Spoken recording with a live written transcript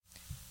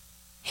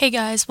Hey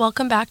guys,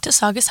 welcome back to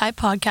Saugus High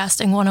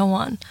Podcasting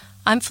 101.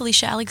 I'm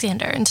Felicia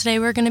Alexander, and today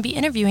we're going to be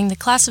interviewing the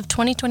class of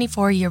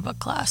 2024 yearbook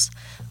class.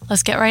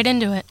 Let's get right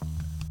into it.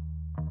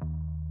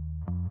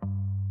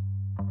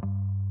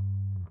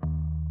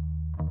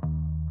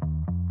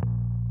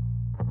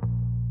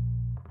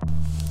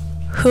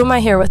 Who am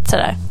I here with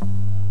today?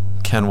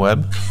 Ken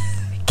Webb.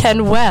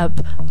 Ken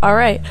Webb. All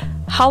right.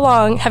 How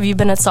long have you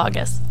been at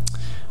Saugus?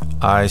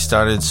 I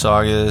started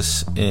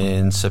Saugus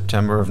in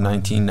September of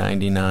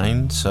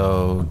 1999,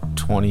 so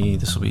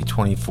this will be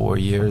 24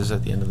 years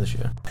at the end of this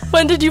year.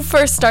 When did you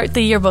first start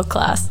the yearbook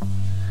class?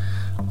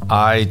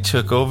 I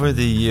took over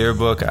the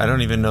yearbook, I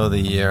don't even know the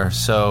year,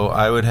 so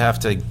I would have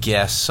to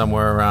guess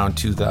somewhere around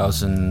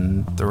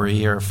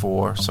 2003 or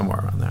 4,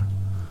 somewhere around there.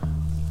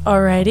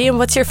 Alrighty, and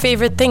what's your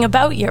favorite thing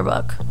about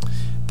yearbook?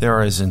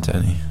 There isn't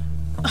any.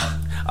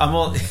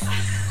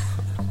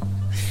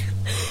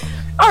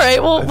 All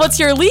right, well, what's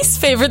your least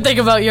favorite thing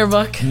about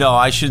yearbook? No,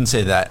 I shouldn't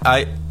say that.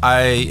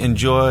 I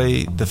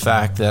enjoy the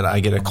fact that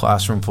I get a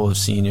classroom full of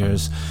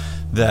seniors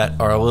that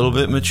are a little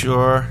bit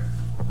mature,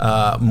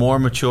 more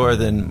mature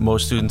than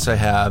most students I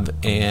have,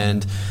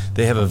 and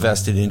they have a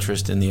vested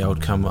interest in the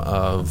outcome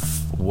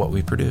of what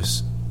we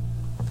produce.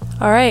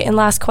 All right, and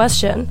last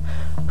question.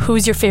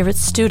 Who's your favorite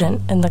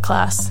student in the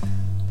class?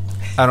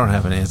 I don't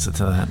have an answer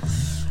to that.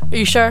 Are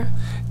you sure?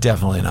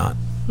 Definitely not.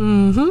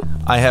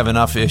 Mm-hmm. I have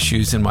enough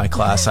issues in my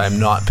class. I'm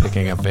not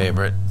picking a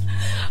favorite.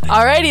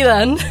 Alrighty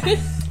then.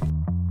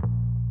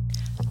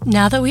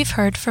 Now that we've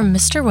heard from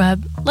Mr.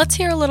 Webb, let's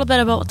hear a little bit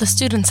about what the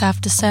students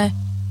have to say.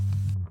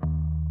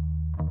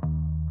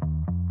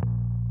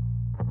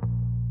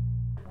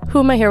 Who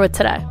am I here with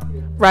today?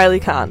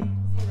 Riley Kahn.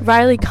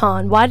 Riley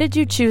Kahn. Why did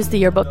you choose the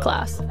yearbook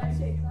class?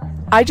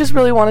 I just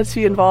really wanted to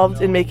be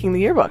involved in making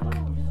the yearbook.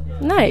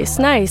 Nice,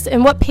 nice.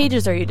 And what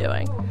pages are you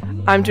doing?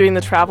 I'm doing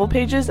the travel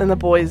pages and the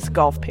boys'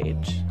 golf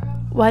page.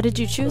 Why did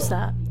you choose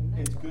that?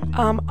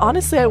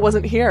 Honestly, I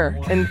wasn't here,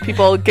 and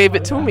people gave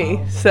it to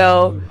me,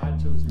 so...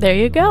 There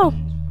you go.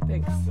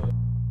 Thanks.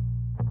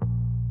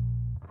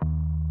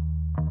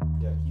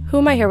 Who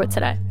am I here with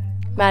today?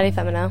 Maddie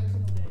Femino.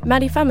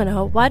 Maddie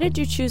Femino. Why did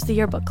you choose the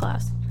yearbook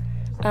class?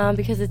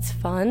 Because it's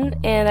fun,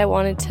 and I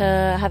wanted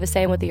to have a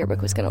say in what the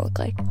yearbook was going to look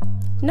like.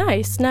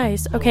 Nice,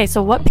 nice. Okay,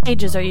 so what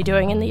pages are you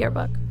doing in the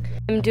yearbook?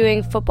 I'm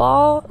doing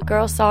football,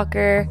 girls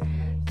soccer,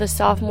 the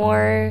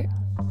sophomore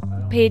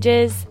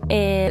pages,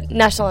 and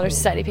National Honor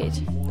Society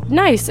page.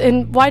 Nice.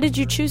 And why did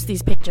you choose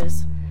these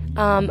pages?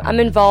 I'm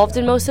involved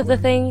in most of the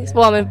things.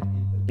 Well,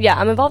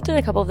 I'm involved in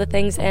a couple of the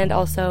things, and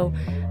also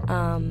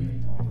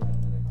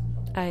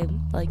I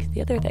like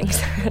the other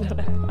things.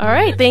 All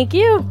right, thank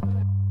you.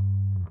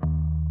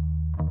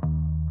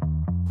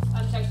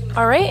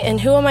 All right, and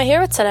who am I here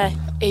with today?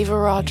 Ava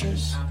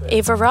Rogers.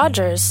 Ava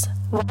Rogers.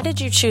 Why did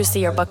you choose the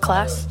yearbook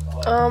class?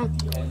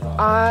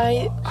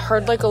 I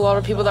heard a lot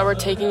of people that were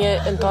taking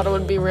it and thought it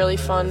would be really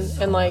fun,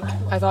 and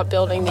I thought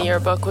building the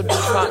yearbook would be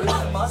fun.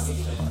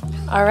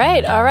 All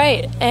right.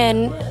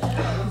 And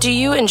do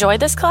you enjoy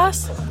this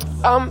class?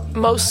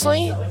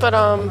 Mostly, but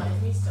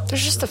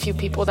there's just a few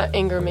people that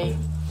anger me.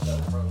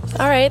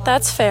 All right,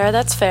 that's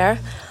fair.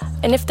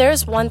 And if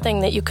there's one thing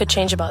that you could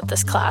change about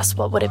this class,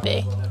 what would it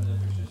be?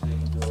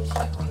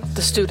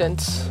 The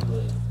students.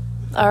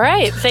 All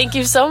right, thank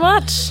you so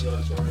much.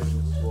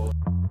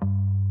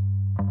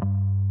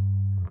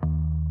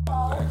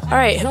 All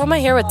right, who am I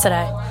here with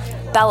today?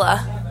 Bella.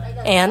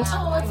 And?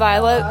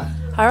 Violet.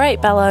 All right,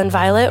 Bella and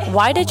Violet,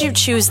 why did you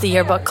choose the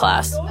yearbook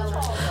class?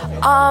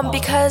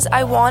 Because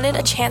I wanted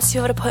a chance to be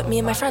able to put me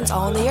and my friends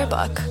all in the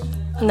yearbook.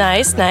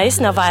 Nice.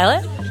 Now,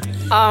 Violet?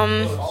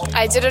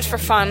 I did it for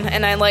fun,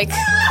 and I like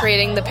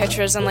creating the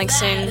pictures and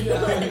seeing,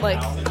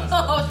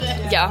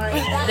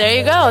 yeah. There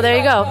you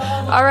go.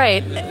 All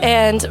right,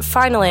 and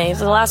finally,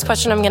 the last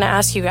question I'm going to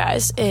ask you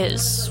guys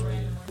is,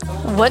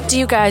 what do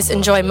you guys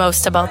enjoy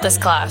most about this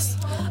class?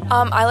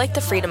 I like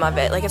the freedom of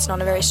it. It's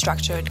not a very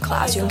structured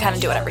class. You can kind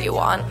of do whatever you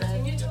want.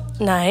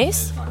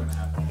 Nice.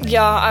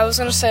 Yeah, I was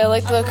gonna say I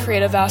like the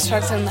creative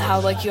aspect and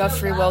how you have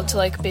free will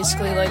to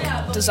basically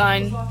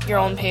design your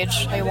own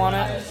page how you want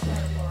it.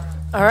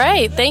 All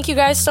right, thank you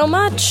guys so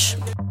much.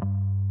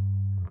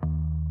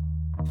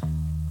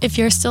 If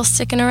you're still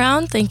sticking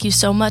around, thank you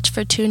so much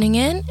for tuning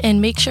in,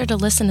 and make sure to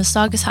listen to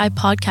Saugus High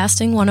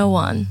Podcasting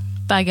 101.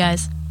 Bye,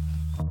 guys.